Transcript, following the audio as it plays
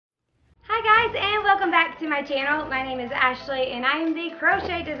to my channel. My name is Ashley and I am the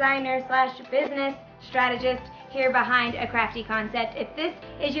crochet designer slash business strategist here behind A Crafty Concept. If this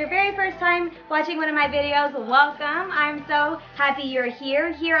is your very first time watching one of my videos, welcome. I'm so happy you're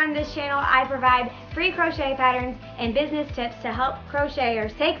here. Here on this channel I provide free crochet patterns and business tips to help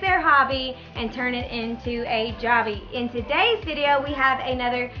crocheters take their hobby and turn it into a jobby. In today's video we have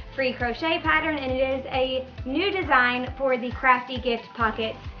another free crochet pattern, and it is a new design for the Crafty Gift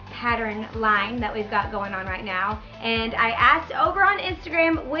Pockets pattern line that we've got going on right now. And I asked over on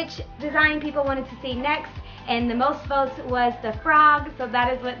Instagram which design people wanted to see next, and the most votes was the frog, so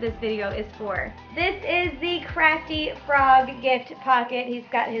that is what this video is for. This is the Crafty Frog Gift Pocket. He's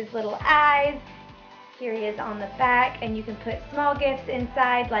got his little eyes. Here he is on the back, and you can put small gifts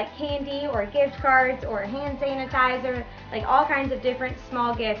inside like candy or gift cards or hand sanitizer, like all kinds of different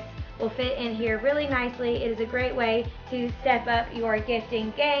small gifts will fit in here really nicely. It is a great way to step up your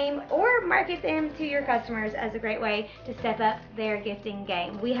gifting game or market them to your customers as a great way to step up their gifting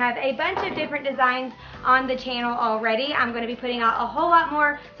game. We have a bunch of different designs on the channel already. I'm going to be putting out a whole lot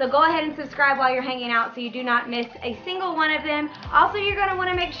more, so go ahead and subscribe while you're hanging out so you do not miss a single one of them. Also, you're going to want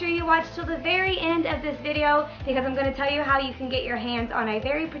to make sure you watch till the very end of this video, because I'm going to tell you how you can get your hands on a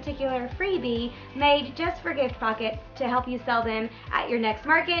very particular freebie made just for gift pockets to help you sell them at your next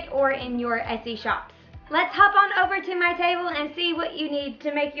market or in your Etsy shops. Let's hop on over to my table and see what you need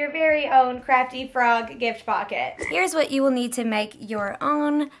to make your very own Crafty Frog gift pocket. Here's what you will need to make your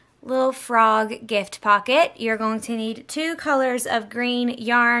own little frog gift pocket. You're going to need 2 colors of green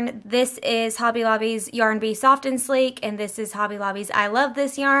yarn. This is Hobby Lobby's Yarn Bee Soft and Sleek, and this is Hobby Lobby's I Love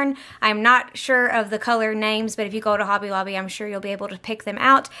This Yarn. I'm not sure of the color names, but if you go to Hobby Lobby, I'm sure you'll be able to pick them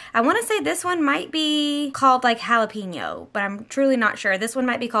out. I want to say this one might be called like jalapeno, but I'm truly not sure. This one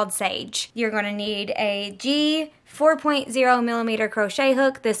might be called Sage. You're going to need a G 4.0 millimeter crochet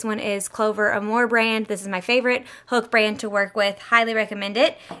hook. This one is Clover Amour brand. This is my favorite hook brand to work with. Highly recommend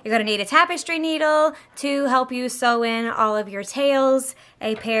it. You're going to need a tapestry needle to help you sew in all of your tails,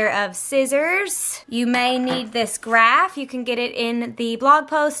 a pair of scissors. You may need this graph. You can get it in the blog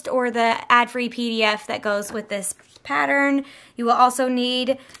post or the ad-free PDF that goes with this pattern. You will also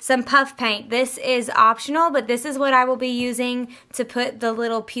need some puff paint. This is optional, but this is what I will be using to put the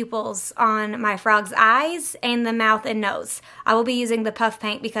little pupils on my frog's eyes and the mouth and nose. I will be using the puff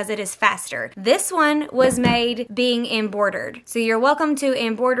paint because it is faster. This one was made being embroidered, so you're welcome to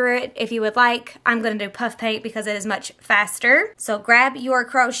embroider it if you would like. I'm going to do puff paint because it is much faster. So grab your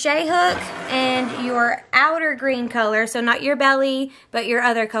crochet hook and your outer green color, so not your belly, but your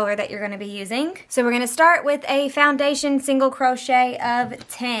other color that you're going to be using. So we're going to start with a foundation single crochet of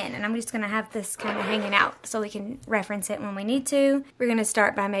 10, and I'm just going to have this kind of hanging out so we can reference it when we need to. We're going to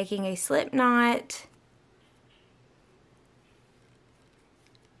start by making a slip knot.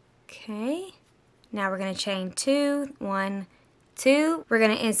 Okay, now we're going to chain 2, 1, 2. We're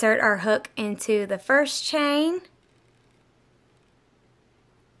going to insert our hook into the first chain.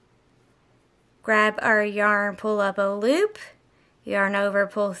 Grab our yarn, pull up a loop, yarn over,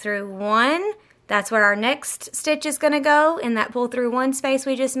 pull through 1. That's where our next stitch is going to go, in that pull through 1 space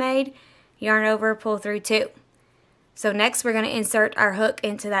we just made. Yarn over, pull through 2. So next we're going to insert our hook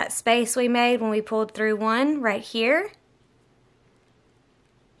into that space we made when we pulled through 1 right here.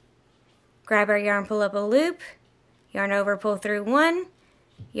 Grab our yarn, pull up a loop, yarn over, pull through 1,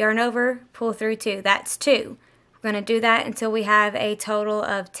 yarn over, pull through 2. That's 2. We're going to do that until we have a total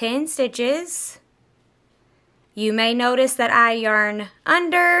of 10 stitches. You may notice that I yarn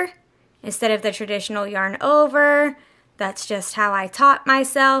under instead of the traditional yarn over. That's just how I taught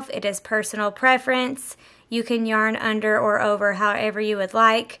myself. It is personal preference. You can yarn under or over however you would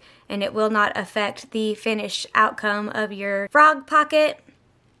like, and it will not affect the finished outcome of your frog pocket.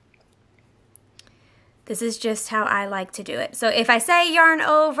 This is just how I like to do it. So if I say yarn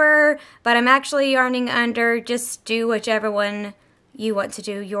over, but I'm actually yarning under, just do whichever one you want to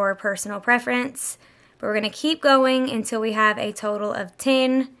do, your personal preference. But we're going to keep going until we have a total of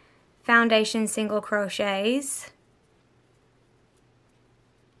 10 foundation single crochets.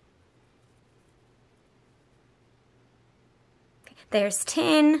 Okay, there's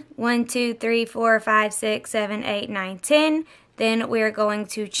 10. 1, 2, 3, 4, 5, 6, 7, 8, 9, 10. Then we're going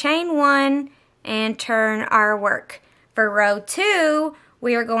to chain 1 and turn our work. For row 2,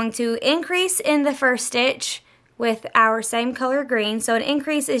 we are going to increase in the first stitch with our same color green. So an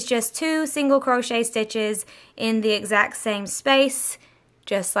increase is just 2 single crochet stitches in the exact same space,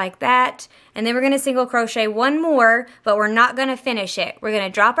 just like that. And then we're going to single crochet 1 more, but we're not going to finish it. We're going to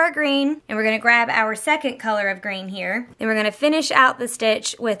drop our green, and we're going to grab our second color of green here, and we're going to finish out the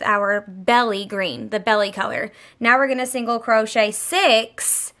stitch with our belly green, the belly color. Now we're going to single crochet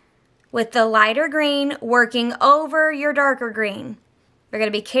 6 with the lighter green working over your darker green. We're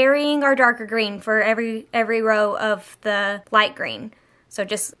going to be carrying our darker green for every row of the light green. So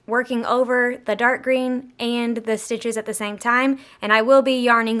just working over the dark green and the stitches at the same time. And I will be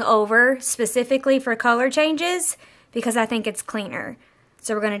yarning over specifically for color changes because I think it's cleaner.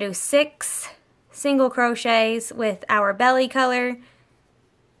 So we're going to do 6 single crochets with our belly color.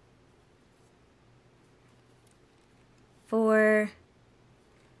 4,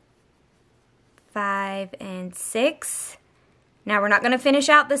 5, and 6. Now we're not going to finish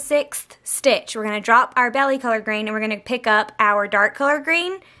out the 6th stitch. We're going to drop our belly color green and we're going to pick up our dark color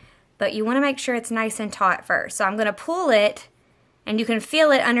green, but you want to make sure it's nice and taut first. So I'm going to pull it, and you can feel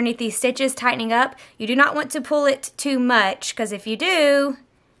it underneath these stitches tightening up. You do not want to pull it too much, because if you do,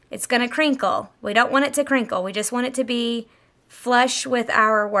 it's going to crinkle. We don't want it to crinkle. We just want it to be flush with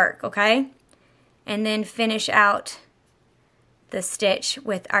our work, okay? And then finish out the stitch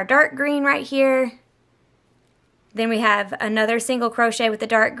with our dark green right here. Then we have another single crochet with the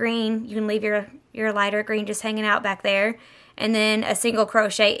dark green. You can leave your lighter green just hanging out back there. And then a single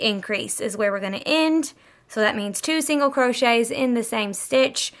crochet increase is where we're going to end. So that means 2 single crochets in the same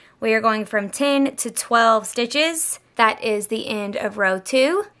stitch. We are going from 10 to 12 stitches. That is the end of row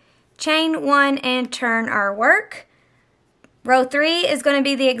 2. Chain 1 and turn our work. Row 3 is going to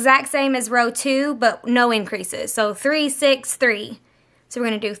be the exact same as row 2, but no increases. So 3, 6, 3. So we're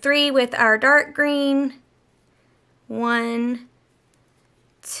going to do 3 with our dark green. 1,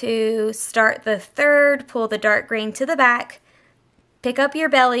 2, start the 3rd, pull the dark green to the back, pick up your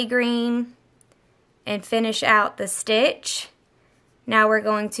belly green, and finish out the stitch. Now we're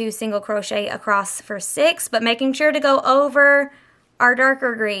going to single crochet across for 6, but making sure to go over our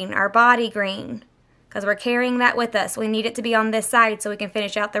darker green, our body green, because we're carrying that with us. We need it to be on this side so we can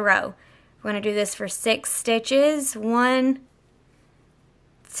finish out the row. We're going to do this for 6 stitches. 1,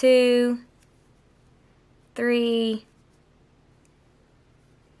 2, 3,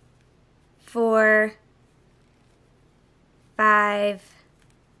 4, 5,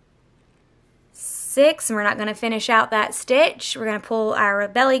 6, and we're not going to finish out that stitch. We're going to pull our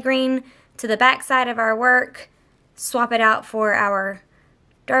belly green to the back side of our work, swap it out for our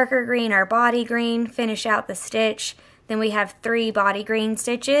darker green, our body green, finish out the stitch. Then we have 3 body green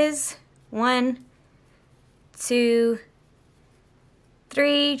stitches. 1, 2,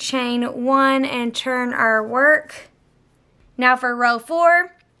 3, chain 1 and turn our work. Now for row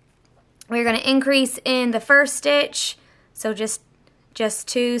 4, we're going to increase in the first stitch, so just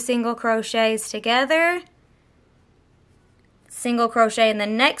 2 single crochets together. Single crochet in the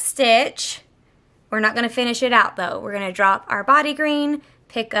next stitch. We're not going to finish it out though. We're going to drop our body green,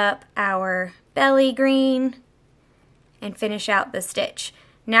 pick up our belly green, and finish out the stitch.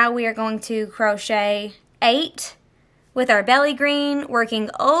 Now we are going to crochet 8 with our belly green, working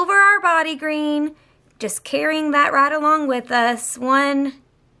over our body green, just carrying that right along with us. 1,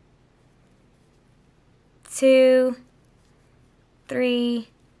 2, 3,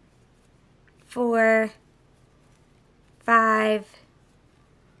 4, 5,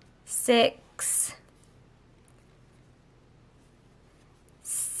 6,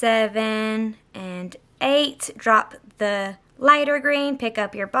 7, and 8. Drop the lighter green, pick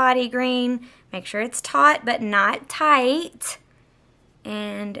up your body green, make sure it's taut but not tight,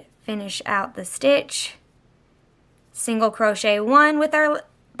 and finish out the stitch. Single crochet 1 with our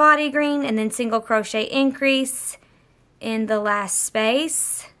body green, and then single crochet increase in the last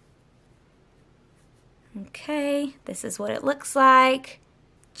space. Okay, this is what it looks like.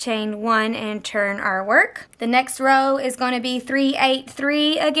 Chain 1 and turn our work. The next row is going to be 3, 8,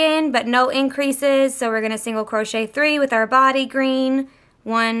 3 again, but no increases, so we're going to single crochet 3 with our body green.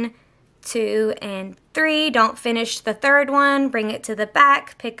 1, 2, and 3. Don't finish the 3rd one. Bring it to the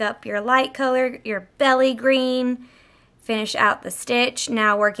back. Pick up your light color, your belly green. Finish out the stitch.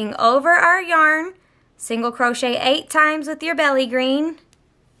 Now working over our yarn, single crochet 8 times with your belly green.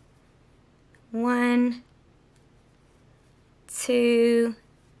 1, 2,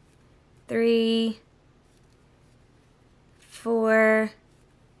 3, 4,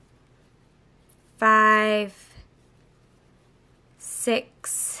 5,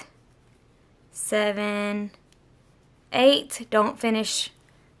 6, 7, 8. Don't finish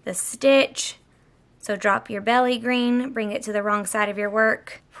the stitch. So drop your belly green, bring it to the wrong side of your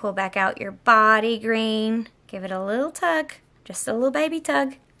work, pull back out your body green, give it a little tug, just a little baby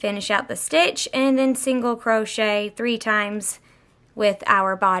tug. Finish out the stitch and then single crochet 3 times with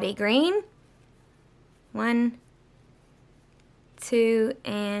our body green. 1, 2,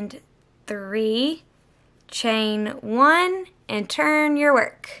 and 3. Chain 1 and turn your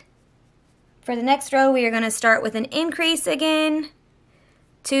work. For the next row, we are going to start with an increase again.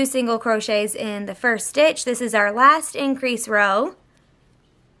 2 single crochets in the first stitch. This is our last increase row.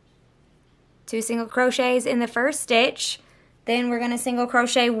 2 single crochets in the first stitch. Then we're going to single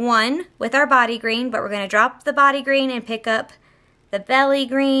crochet 1 with our body green, but we're going to drop the body green and pick up the belly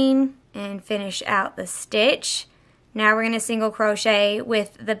green and finish out the stitch. Now we're going to single crochet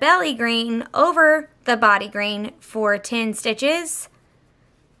with the belly green over the body green for 10 stitches.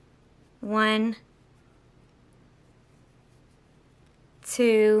 1,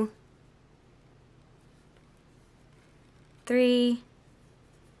 2, 3,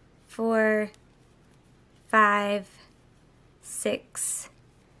 4, 5, 6,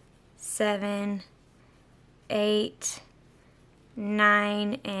 7, 8,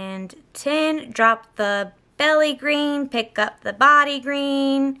 9, and 10. Drop the belly green, pick up the body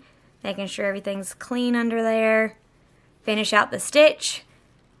green, making sure everything's clean under there. Finish out the stitch.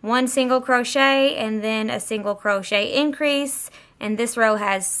 1 single crochet and then a single crochet increase, and this row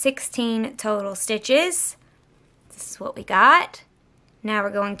has 16 total stitches. This is what we got. Now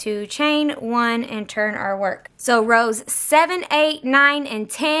we're going to chain 1 and turn our work. So rows 7, 8, 9, and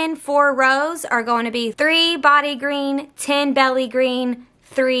 10, 4 rows are going to be 3 body green, 10 belly green,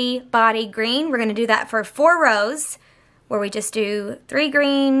 3 body green. We're going to do that for 4 rows where we just do 3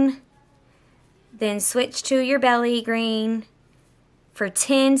 green, then switch to your belly green for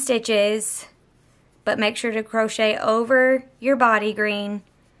 10 stitches, but make sure to crochet over your body green.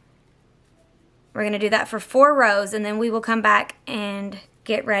 We're going to do that for 4 rows, and then we will come back and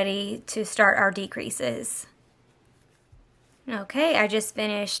get ready to start our decreases. Okay, I just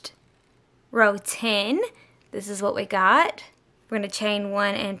finished row 10. This is what we got. We're going to chain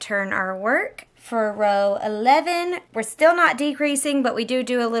 1 and turn our work. For row 11, we're still not decreasing, but we do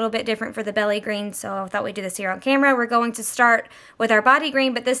a little bit different for the belly green, so I thought we'd do this here on camera. We're going to start with our body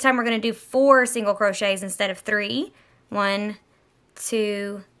green, but this time we're going to do 4 single crochets instead of 3. 1,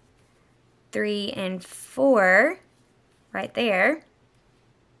 2, 3, and 4 right there.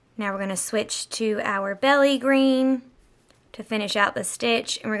 Now we're going to switch to our belly green to finish out the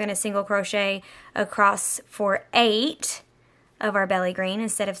stitch, and we're going to single crochet across for 8 of our belly green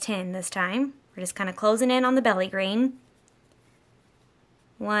instead of 10 this time. We're just kind of closing in on the belly green.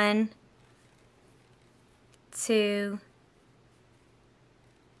 1, 2,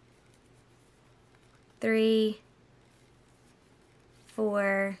 3,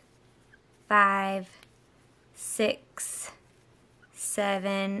 4, 5, 6,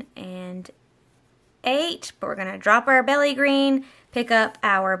 7, and 8. But we're going to drop our belly green, pick up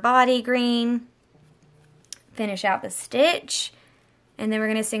our body green, finish out the stitch, and then we're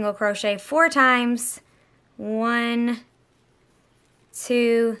going to single crochet 4 times. 1,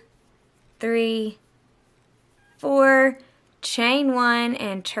 2, 3, 4, chain 1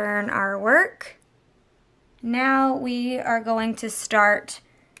 and turn our work. Now we are going to start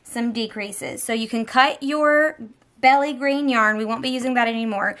some decreases. So you can cut your belly green yarn. We won't be using that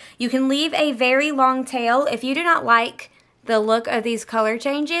anymore. You can leave a very long tail. If you do not like the look of these color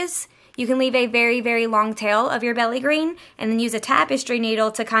changes, you can leave a very, very long tail of your belly green and then use a tapestry needle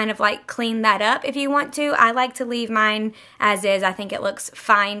to kind of like clean that up if you want to. I like to leave mine as is. I think it looks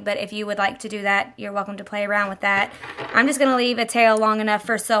fine, but if you would like to do that, you're welcome to play around with that. I'm just going to leave a tail long enough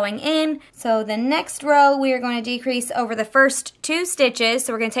for sewing in. So the next row, we are going to decrease over the first 2 stitches.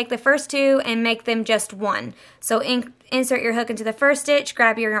 So we're going to take the first 2 and make them just 1. So insert your hook into the first stitch,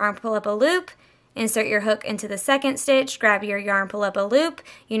 grab your yarn, pull up a loop. Insert your hook into the second stitch, grab your yarn, pull up a loop.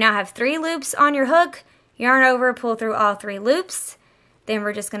 You now have 3 loops on your hook. Yarn over, pull through all 3 loops. Then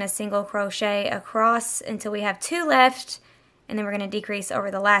we're just going to single crochet across until we have 2 left, and then we're going to decrease over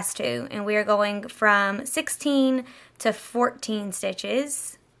the last 2. And we are going from 16 to 14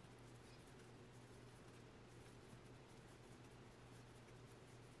 stitches.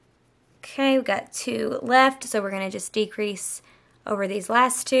 Okay, we've got 2 left, so we're going to just decrease over these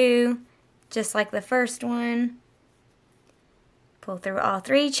last 2. Just like the first one. Pull through all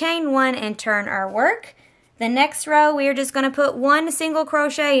 3, chain 1, and turn our work. The next row, we are just going to put 1 single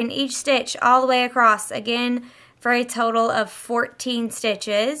crochet in each stitch all the way across, again for a total of 14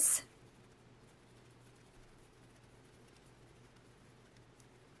 stitches.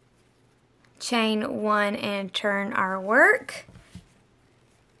 Chain 1 and turn our work.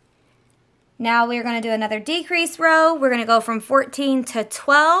 Now we're going to do another decrease row. We're going to go from 14 to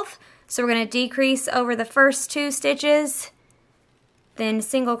 12. So we're going to decrease over the first 2 stitches, then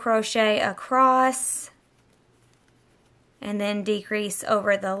single crochet across, and then decrease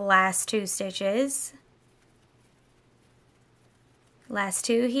over the last 2 stitches. Last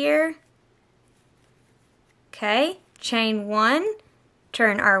 2 here. Okay, chain 1,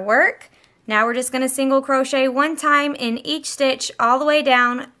 turn our work. Now we're just going to single crochet one time in each stitch all the way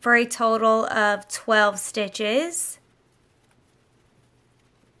down for a total of 12 stitches.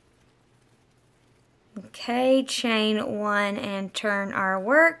 Okay, chain 1 and turn our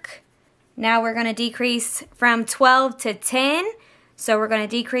work. Now we're going to decrease from 12 to 10. So we're going to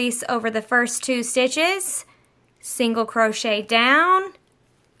decrease over the first 2 stitches, single crochet down,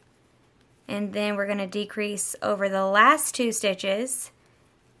 and then we're going to decrease over the last 2 stitches,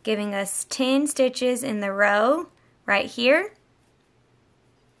 giving us 10 stitches in the row right here.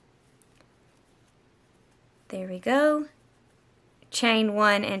 There we go. Chain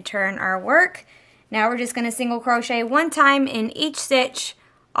 1 and turn our work. Now we're just going to single crochet one time in each stitch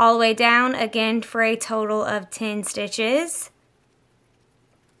all the way down, again for a total of 10 stitches.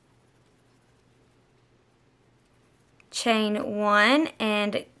 Chain 1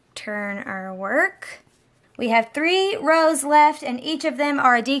 and turn our work. We have 3 rows left and each of them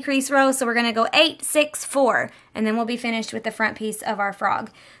are a decrease row, so we're going to go 8, 6, 4, and then we'll be finished with the front piece of our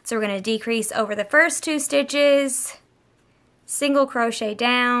frog. So we're going to decrease over the first 2 stitches, single crochet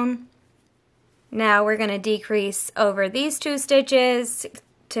down. Now we're going to decrease over these 2 stitches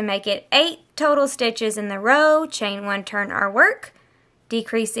to make it 8 total stitches in the row, chain 1, turn our work,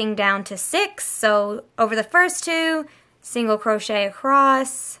 decreasing down to 6. So over the first 2, single crochet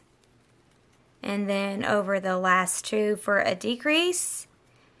across, and then over the last 2 for a decrease,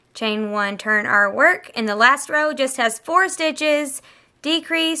 chain 1, turn our work, and the last row just has 4 stitches,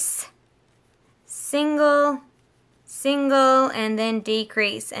 decrease, single, single, and then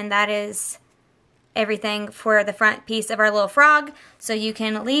decrease, and that is everything for the front piece of our little frog. So you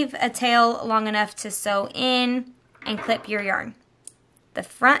can leave a tail long enough to sew in and clip your yarn. The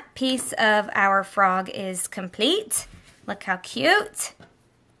front piece of our frog is complete. Look how cute.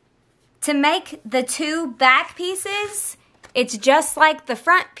 To make the 2 back pieces, it's just like the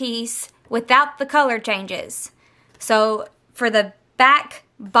front piece without the color changes. So for the back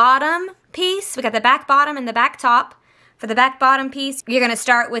bottom piece, we got the back bottom and the back top. For the back bottom piece, you're going to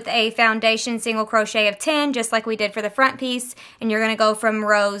start with a foundation single crochet of 10, just like we did for the front piece, and you're going to go from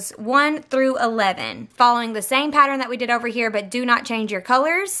rows 1 through 11, following the same pattern that we did over here, but do not change your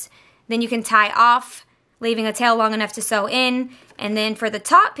colors. Then you can tie off, leaving a tail long enough to sew in, and then for the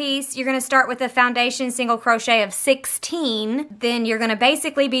top piece, you're going to start with a foundation single crochet of 16. Then you're going to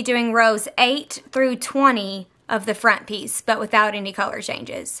basically be doing rows 8 through 20 of the front piece, but without any color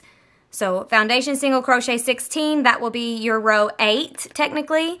changes. So foundation single crochet 16, that will be your row 8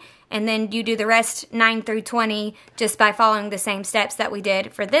 technically, and then you do the rest 9 through 20 just by following the same steps that we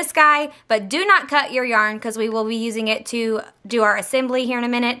did for this guy. But do not cut your yarn because we will be using it to do our assembly here in a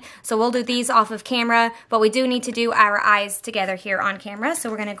minute. So we'll do these off of camera, but we do need to do our eyes together here on camera. So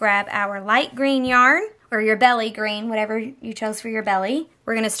we're going to grab our light green yarn, or your belly green, whatever you chose for your belly.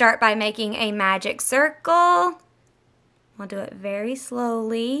 We're going to start by making a magic circle. We'll do it very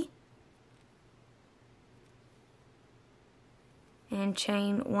slowly. And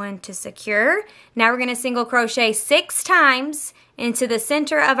chain 1 to secure. Now we're going to single crochet 6 times into the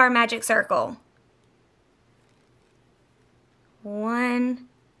center of our magic circle. 1,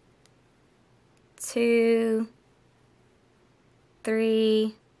 2,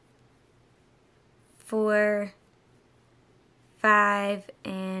 3, 4, 5,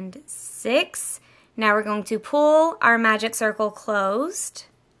 and 6. Now we're going to pull our magic circle closed.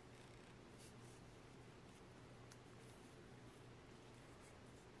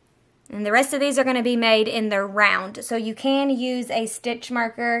 And the rest of these are going to be made in the round. So you can use a stitch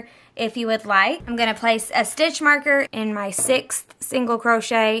marker if you would like. I'm going to place a stitch marker in my 6th single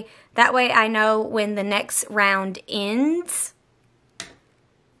crochet. That way I know when the next round ends.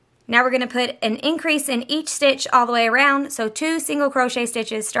 Now we're going to put an increase in each stitch all the way around. So 2 single crochet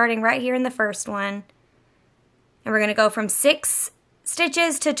stitches starting right here in the first one. And we're going to go from 6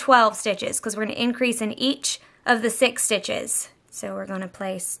 stitches to 12 stitches because we're going to increase in each of the 6 stitches. So we're going to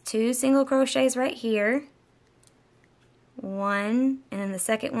place 2 single crochets right here, 1, and then the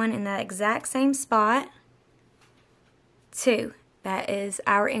second one in that exact same spot, 2. That is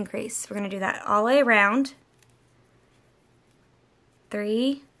our increase. We're going to do that all the way around.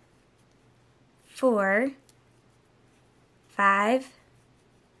 3, 4, 5,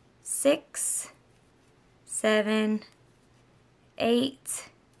 6, 7, 8,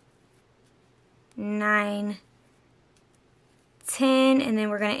 9, 10, and then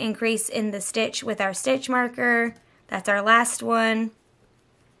we're going to increase in the stitch with our stitch marker. That's our last one.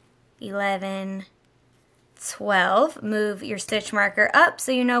 11, 12. Move your stitch marker up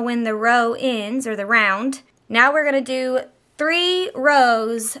so you know when the row ends, or the round. Now we're going to do 3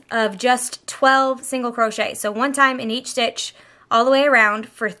 rows of just 12 single crochet. So one time in each stitch all the way around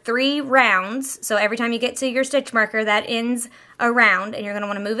for 3 rounds. So every time you get to your stitch marker, that ends a round, and you're going to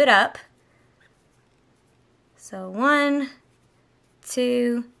want to move it up. So 1,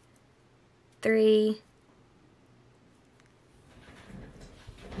 2, 3,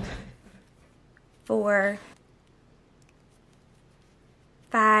 4,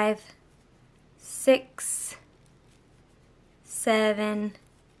 5, 6, 7,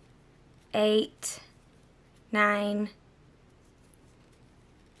 8, 9,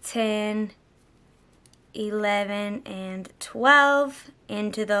 10, 11, and 12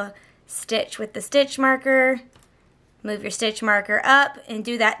 into the stitch with the stitch marker. Move your stitch marker up and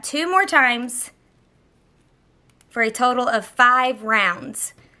do that 2 more times for a total of 5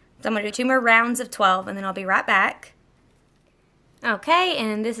 rounds. So I'm going to do 2 more rounds of 12 and then I'll be right back. Okay,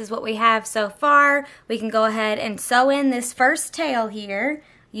 and this is what we have so far. We can go ahead and sew in this first tail here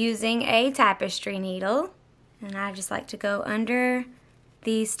using a tapestry needle. And I just like to go under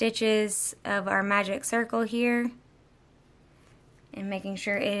these stitches of our magic circle here and making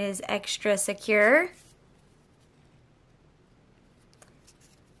sure it is extra secure.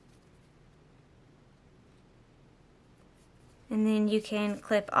 And then you can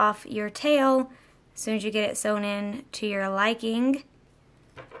clip off your tail as soon as you get it sewn in to your liking.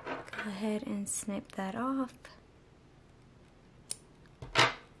 Go ahead and snip that off.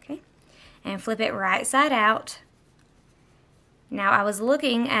 Okay, and flip it right side out. Now I was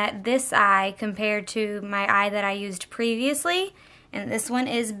looking at this eye compared to my eye that I used previously, and this one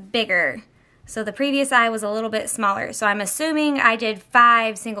is bigger. So the previous eye was a little bit smaller. So I'm assuming I did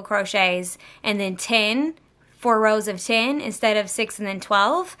 5 single crochets and then 10, 4 rows of 10 instead of 6 and then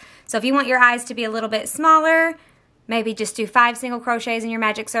 12. So if you want your eyes to be a little bit smaller, maybe just do 5 single crochets in your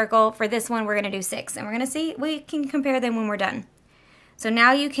magic circle. For this one, we're going to do 6, and we're going to see, we can compare them when we're done. So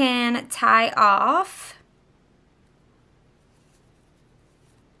now you can tie off.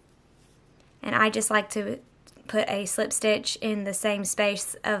 And I just like to put a slip stitch in the same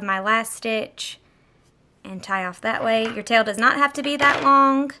space of my last stitch and tie off that way. Your tail does not have to be that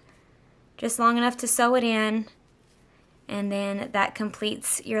long, just long enough to sew it in. And then that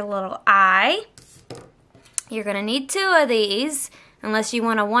completes your little eye. You're going to need 2 of these unless you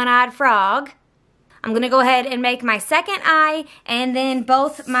want a one-eyed frog. I'm going to go ahead and make my second eye and then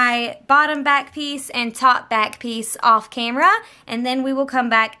both my bottom back piece and top back piece off camera, and then we will come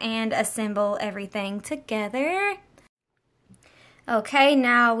back and assemble everything together. Okay,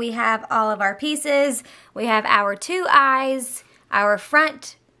 now we have all of our pieces. We have our 2 eyes, our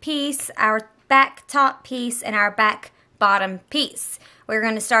front piece, our back top piece, and our back bottom piece. We're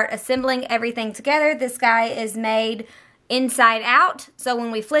going to start assembling everything together. This guy is made inside out, so when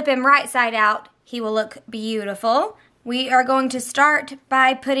we flip him right side out, he will look beautiful. We are going to start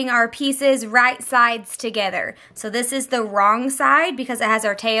by putting our pieces right sides together. So this is the wrong side because it has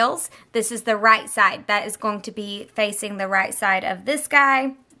our tails. This is the right side. That is going to be facing the right side of this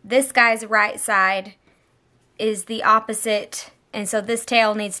guy. This guy's right side is the opposite, and so this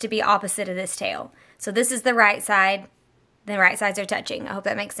tail needs to be opposite of this tail. So this is the right side. The right sides are touching. I hope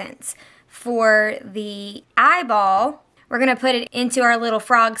that makes sense. For the eyeball, we're going to put it into our little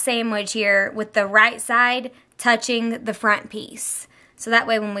frog sandwich here with the right side touching the front piece. So that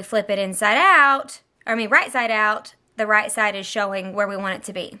way when we flip it inside out, right side out, the right side is showing where we want it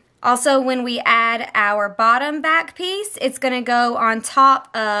to be. Also, when we add our bottom back piece, it's going to go on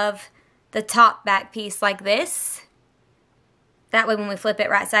top of the top back piece like this. That way when we flip it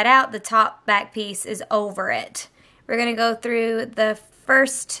right side out, the top back piece is over it. We're going to go through the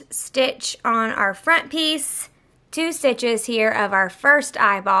first stitch on our front piece, 2 stitches here of our first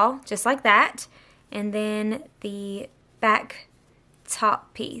eyeball, just like that, and then the back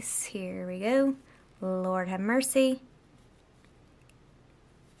top piece. Here we go. Lord have mercy.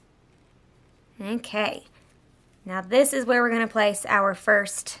 Okay, now this is where we're going to place our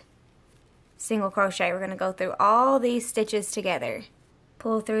first single crochet. We're going to go through all these stitches together.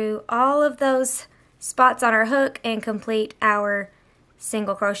 Pull through all of those spots on our hook and complete our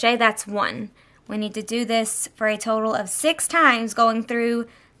single crochet. That's 1. We need to do this for a total of 6 times going through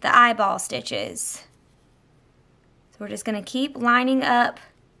the eyeball stitches. So we're just going to keep lining up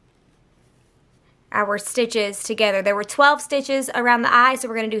our stitches together. There were 12 stitches around the eye, so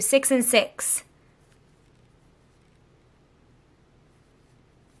we're going to do 6 and 6.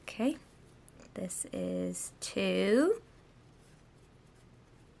 Okay, this is 2.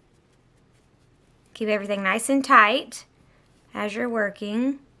 Keep everything nice and tight as you're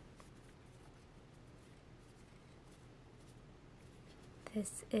working.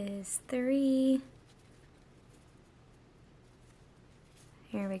 This is 3.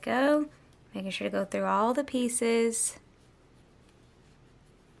 Here we go. Making sure to go through all the pieces.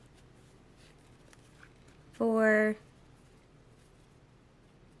 4,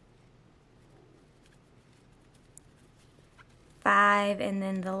 5, and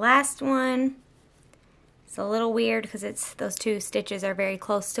then the last one. It's a little weird because it's those two stitches are very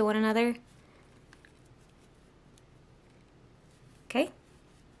close to one another. Okay.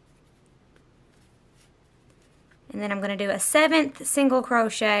 And then I'm going to do a 7th single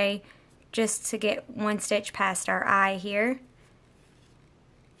crochet just to get one stitch past our eye here.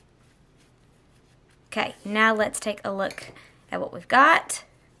 Okay, now let's take a look at what we've got.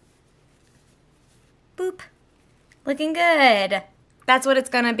 Boop. Looking good. That's what it's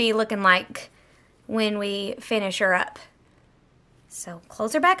going to be looking like when we finish her up. So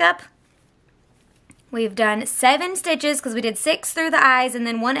close her back up. We've done 7 stitches because we did 6 through the eyes and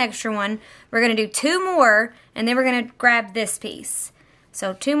then 1 extra one. We're going to do 2 more and then we're going to grab this piece.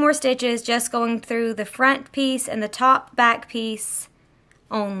 So 2 more stitches just going through the front piece and the top back piece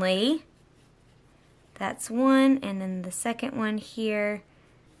only. That's 1, and then the second one here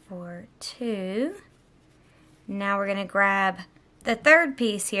for 2. Now we're going to grab the 3rd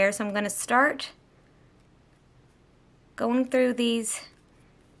piece here, so I'm going to start going through these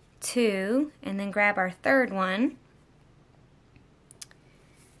 2 and then grab our 3rd one.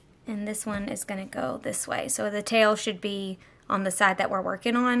 And this one is going to go this way, so the tail should be on the side that we're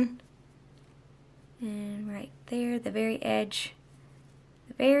working on. And right there, the very edge,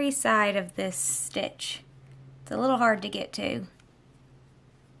 the very side of this stitch. It's a little hard to get to.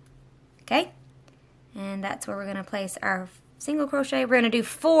 Okay? And that's where we're going to place our single crochet. We're going to do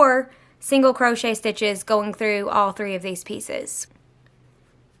 4 single crochet stitches going through all 3 of these pieces.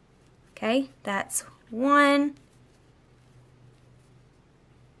 Okay, that's 1.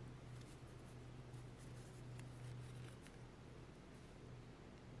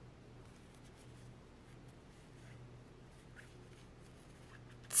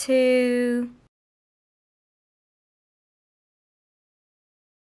 2.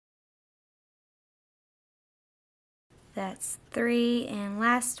 That's 3, and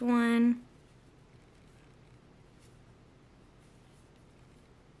last one.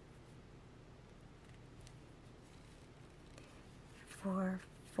 4,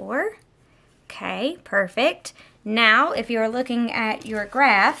 4. Okay, perfect. Now, if you're looking at your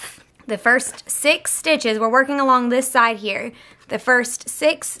graph, the first 6 stitches, we're working along this side here. The first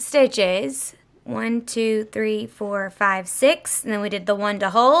 6 stitches, 1, 2, 3, 4, 5, 6, and then we did the 1 to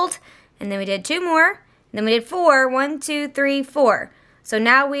hold, and then we did 2 more. Then we did 4, 1, 2, 3, 4. So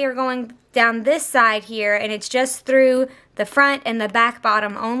now we are going down this side here, and it's just through the front and the back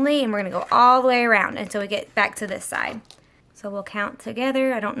bottom only, and we're going to go all the way around until we get back to this side. So we'll count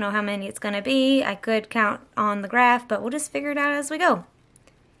together. I don't know how many it's going to be. I could count on the graph, but we'll just figure it out as we go.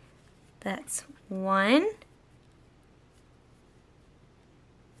 That's 1.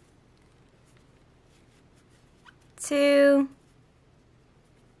 2.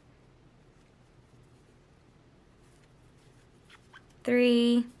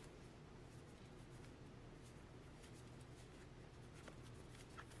 3.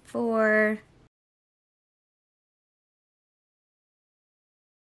 4.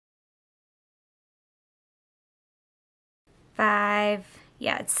 5.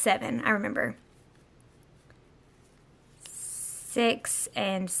 Yeah, it's 7. I remember. 6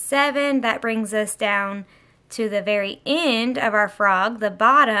 and 7. That brings us down to the very end of our frog, the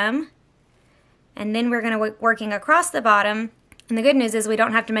bottom. And then we're going to working across the bottom. And the good news is we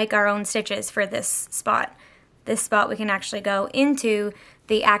don't have to make our own stitches for this spot. This spot we can actually go into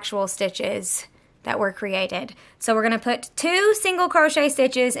the actual stitches that were created. So we're going to put 2 single crochet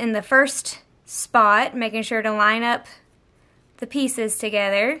stitches in the first spot, making sure to line up the pieces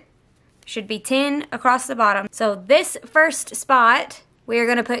together. Should be 10 across the bottom. So this first spot, we are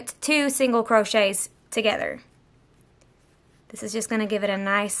going to put 2 single crochets together. This is just going to give it a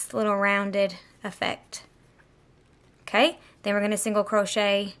nice little rounded effect. Okay, then we're going to single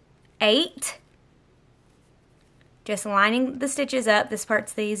crochet 8. Just lining the stitches up. This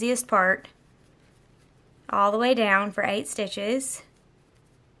part's the easiest part. All the way down for 8 stitches.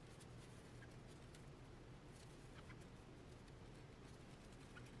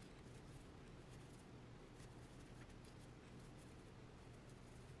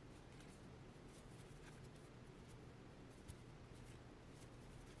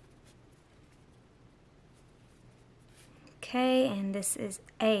 Okay, and this is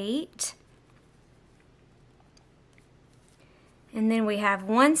 8. And then we have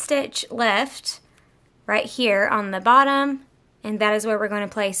 1 stitch left right here on the bottom, and that is where we're going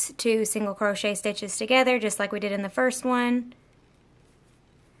to place 2 single crochet stitches together, just like we did in the first one.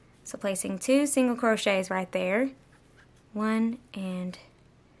 So placing 2 single crochets right there, 1 and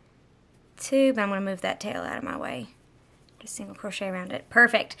 2, but I'm going to move that tail out of my way. Just single crochet around it.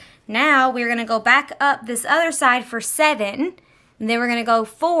 Perfect. Now we're going to go back up this other side for 7, and then we're going to go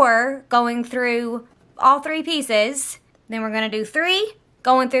 4 going through all 3 pieces. Then we're going to do 3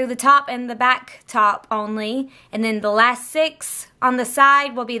 going through the top and the back top only, and then the last 6 on the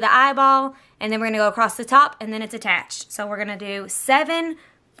side will be the eyeball, and then we're going to go across the top and then it's attached. So we're going to do 7,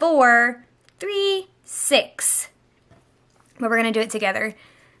 4, 3, 6. But we're going to do it together.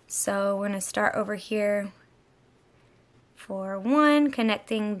 So we're going to start over here for 1,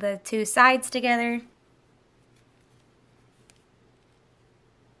 connecting the 2 sides together.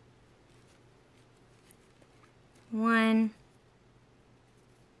 One,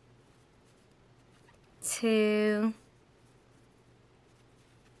 2,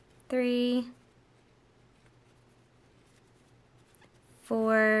 3,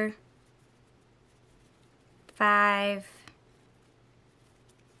 4, 5,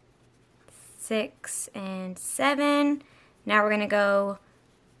 6, and 7. Now we're going to go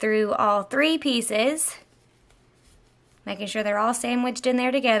through all 3 pieces, making sure they're all sandwiched in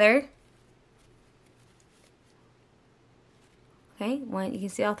there together. Okay, you can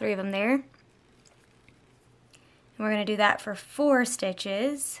see all 3 of them there. And we're going to do that for 4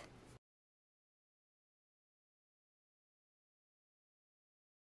 stitches.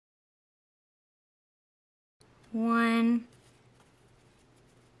 One,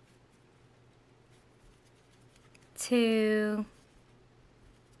 2,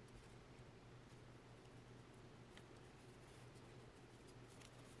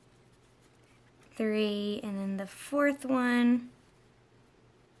 3, and then the 4th one.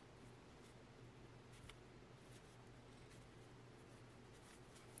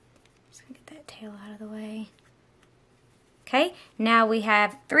 Just gonna get that tail out of the way. Okay, now we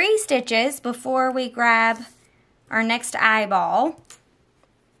have 3 stitches before we grab our next eyeball.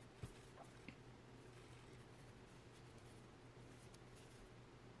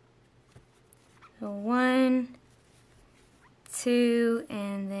 So 1, 2,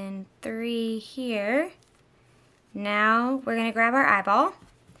 and then 3 here. Now we're going to grab our eyeball,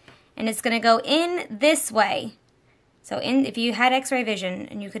 and it's going to go in this way. So if you had x-ray vision,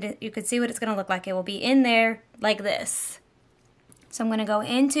 and you could see what it's going to look like, it will be in there like this. So I'm going to go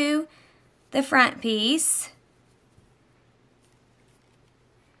into the front piece,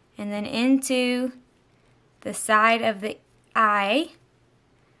 and then into the side of the eye,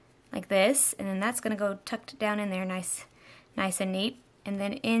 like this, and then that's going to go tucked down in there nice and neat, and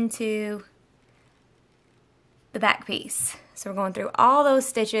then into the back piece. So we're going through all those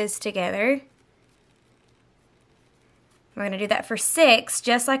stitches together. We're going to do that for 6,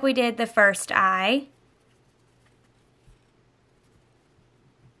 just like we did the first eye.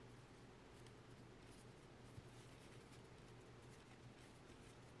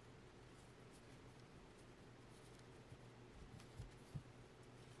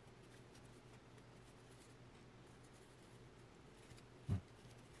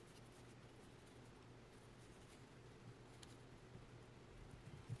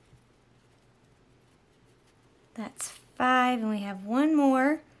 That's 5, and we have 1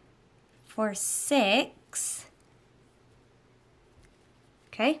 more for 6.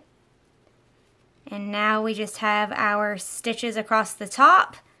 Okay. And now we just have our stitches across the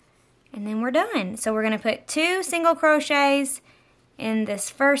top, and then we're done. So we're going to put 2 single crochets in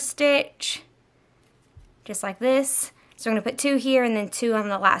this first stitch, just like this. So we're going to put 2 here and then 2 on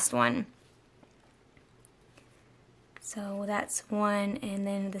the last one. So that's 1, and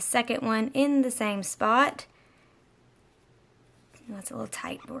then the second one in the same spot. That's a little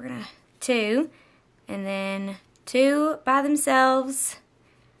tight, but we're going to 2, and then 2 by themselves,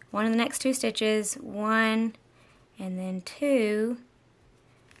 1 in the next 2 stitches, 1, and then 2.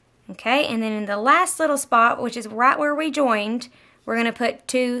 Okay, and then in the last little spot, which is right where we joined, we're going to put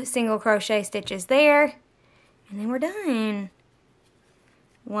 2 single crochet stitches there, and then we're done.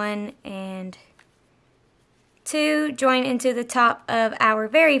 1 and 2, join into the top of our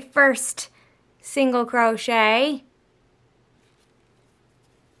very first single crochet.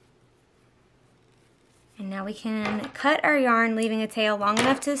 And now we can cut our yarn, leaving a tail long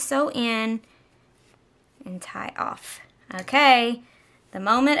enough to sew in and tie off. Okay, the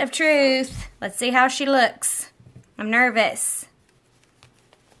moment of truth. Let's see how she looks. I'm nervous.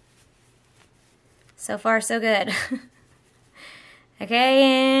 So far, so good. Okay,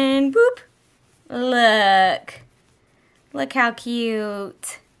 and boop. Look. Look how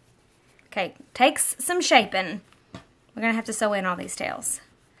cute. Okay, takes some shaping. We're going to have to sew in all these tails.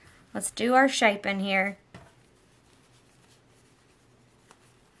 Let's do our shaping here.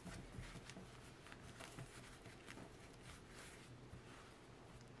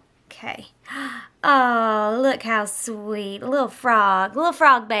 Okay. Oh, look how sweet. A little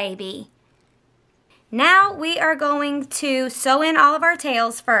frog baby. Now we are going to sew in all of our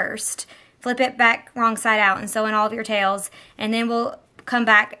tails first. Flip it back wrong side out and sew in all of your tails. And then we'll come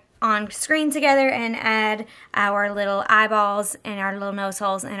back on screen together and add our little eyeballs and our little nose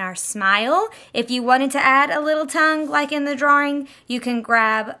holes and our smile. If you wanted to add a little tongue like in the drawing, you can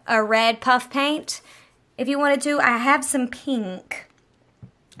grab a red puff paint. If you wanted to, I have some pink.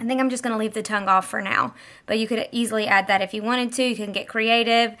 I think I'm just going to leave the tongue off for now, but you could easily add that if you wanted to. You can get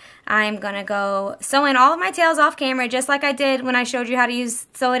creative. I'm going to go sew in all of my tails off camera just like I did when I showed you how to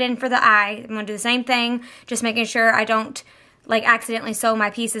sew it in for the eye. I'm going to do the same thing, just making sure I don't like accidentally sew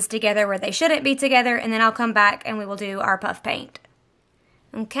my pieces together where they shouldn't be together, and then I'll come back and we will do our puff paint.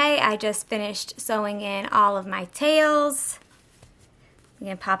 Okay, I just finished sewing in all of my tails. I'm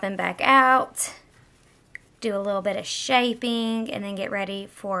going to pop them back out. Do a little bit of shaping and then get ready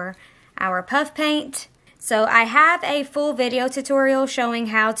for our puff paint. So I have a full video tutorial showing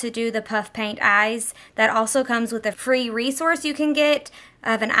how to do the puff paint eyes. That also comes with a free resource you can get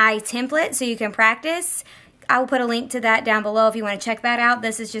of an eye template so you can practice. I will put a link to that down below if you want to check that out.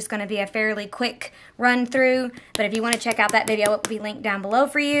 This is just going to be a fairly quick run through, but if you want to check out that video, it will be linked down below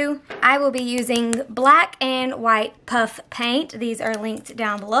for you. I will be using black and white puff paint. These are linked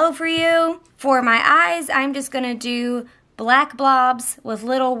down below for you. For my eyes, I'm just going to do black blobs with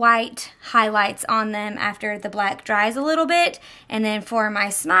little white highlights on them after the black dries a little bit. And then for my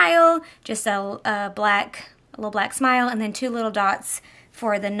smile, just a little black smile and then 2 little dots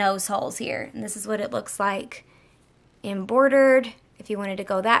for the nose holes here. And this is what it looks like embroidered. If you wanted to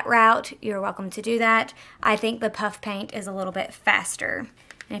go that route, you're welcome to do that. I think the puff paint is a little bit faster.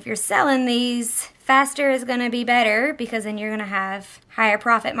 And if you're selling these, faster is gonna be better because then you're gonna have higher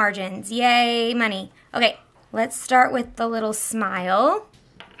profit margins. Yay, money. Okay, let's start with the little smile.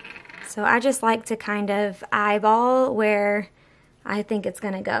 So I just like to kind of eyeball where I think it's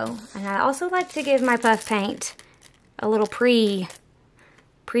gonna go. And I also like to give my puff paint a little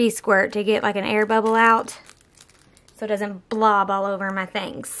pre-squirt to get like an air bubble out so it doesn't blob all over my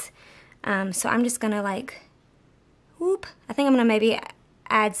things. So I'm just gonna like, whoop, I think I'm gonna maybe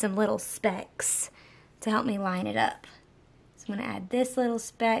add some little specks to help me line it up. So I'm gonna add this little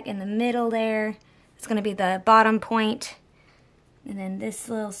speck in the middle there. It's gonna be the bottom point, and then this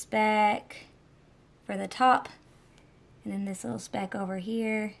little speck for the top, and then this little speck over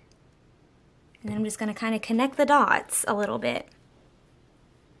here. And then I'm just gonna kind of connect the dots a little bit.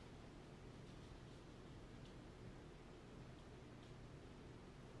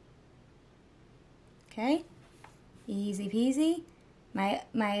 Okay, easy peasy.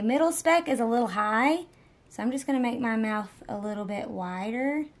 My middle speck is a little high, so I'm just gonna make my mouth a little bit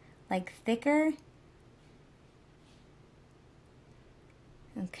wider, like thicker.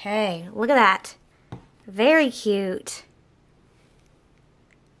 Okay, look at that. Very cute.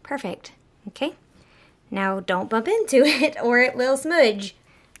 Perfect. Okay, now don't bump into it or it will smudge.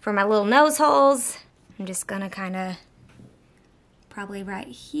 For my little nose holes, I'm just gonna kind of probably right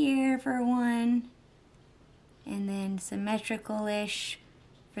here for one, and then symmetrical-ish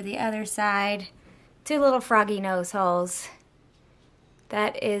for the other side. 2 little froggy nose holes.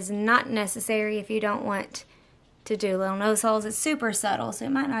 That is not necessary if you don't want to do little nose holes. It's super subtle, so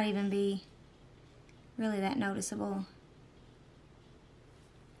it might not even be really that noticeable.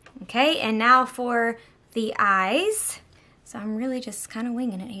 Okay, and now for the eyes. So I'm really just kind of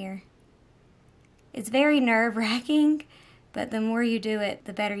winging it here. It's very nerve-wracking, but the more you do it,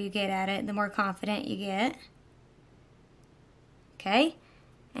 the better you get at it, the more confident you get. Okay,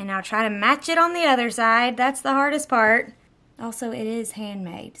 and now try to match it on the other side. That's the hardest part. Also, it is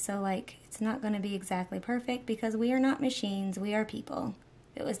handmade, so like it's not going to be exactly perfect because we are not machines, we are people.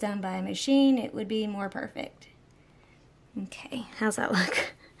 If it was done by a machine, it would be more perfect. Okay, how's that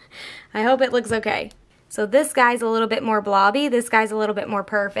look? I hope it looks okay. So this guy's a little bit more blobby, this guy's a little bit more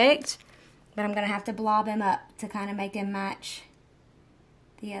perfect, but I'm going to have to blob him up to kind of make him match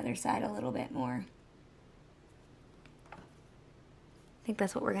the other side a little bit more. I think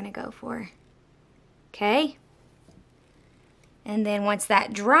that's what we're going to go for. Okay. And then once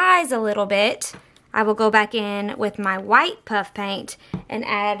that dries a little bit, I will go back in with my white puff paint and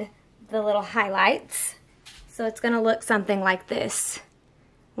add the little highlights. So it's going to look something like this.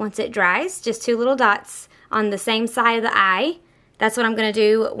 Once it dries, just 2 little dots on the same side of the eye. That's what I'm going to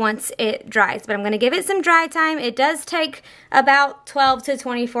do once it dries. But I'm going to give it some dry time. It does take about 12 to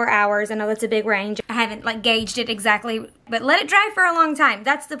 24 hours. I know that's a big range. I haven't like gauged it exactly, but let it dry for a long time.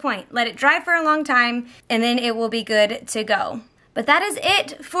 That's the point. Let it dry for a long time and then it will be good to go. But that is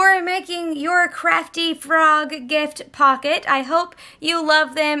it for making your crafty frog gift pocket. I hope you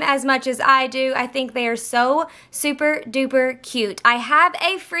love them as much as I do. I think they are so super duper cute. I have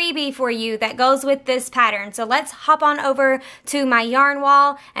a freebie for you that goes with this pattern. So let's hop on over to my yarn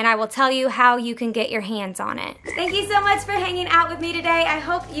wall and I will tell you how you can get your hands on it. Thank you so much for hanging out with me today. I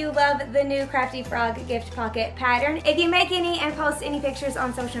hope you love the new crafty frog gift pocket pattern. If you make any and post any pictures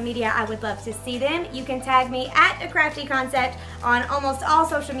on social media, I would love to see them. You can tag me at A Crafty Concept on almost all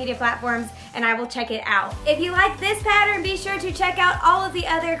social media platforms and I will check it out. If you like this pattern, be sure to check out all of the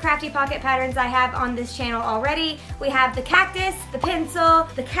other crafty pocket patterns I have on this channel already. We have the cactus, the pencil,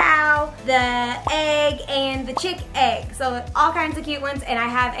 the cow, the egg, and the chick egg. So all kinds of cute ones, and I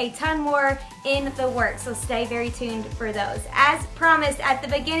have a ton more in the works, so stay very tuned for those. As promised at the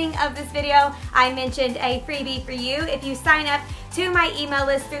beginning of this video, I mentioned a freebie for you. If you sign up to my email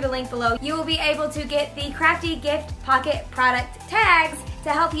list through the link below, you will be able to get the crafty gift pocket product tags to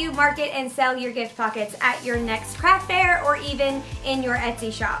help you market and sell your gift pockets at your next craft fair or even in your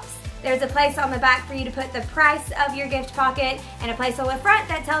Etsy shops. There's a place on the back for you to put the price of your gift pocket and a place on the front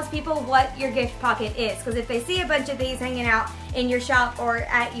that tells people what your gift pocket is, because if they see a bunch of these hanging out in your shop or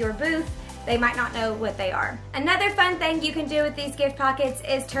at your booth, they might not know what they are. Another fun thing you can do with these gift pockets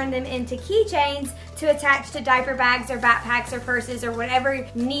is turn them into keychains to attach to diaper bags or backpacks or purses or whatever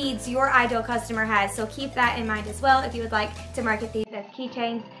needs your ideal customer has. So keep that in mind as well if you would like to market these as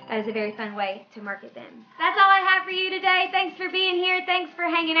keychains. That is a very fun way to market them. That's all I have for you today. Thanks for being here. Thanks for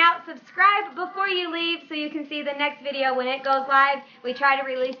hanging out. Subscribe before you leave so you can see the next video when it goes live. We try to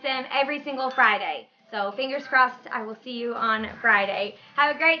release them every single Friday. So fingers crossed, I will see you on Friday.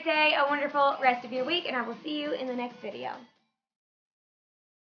 Have a great day, a wonderful rest of your week, and I will see you in the next video.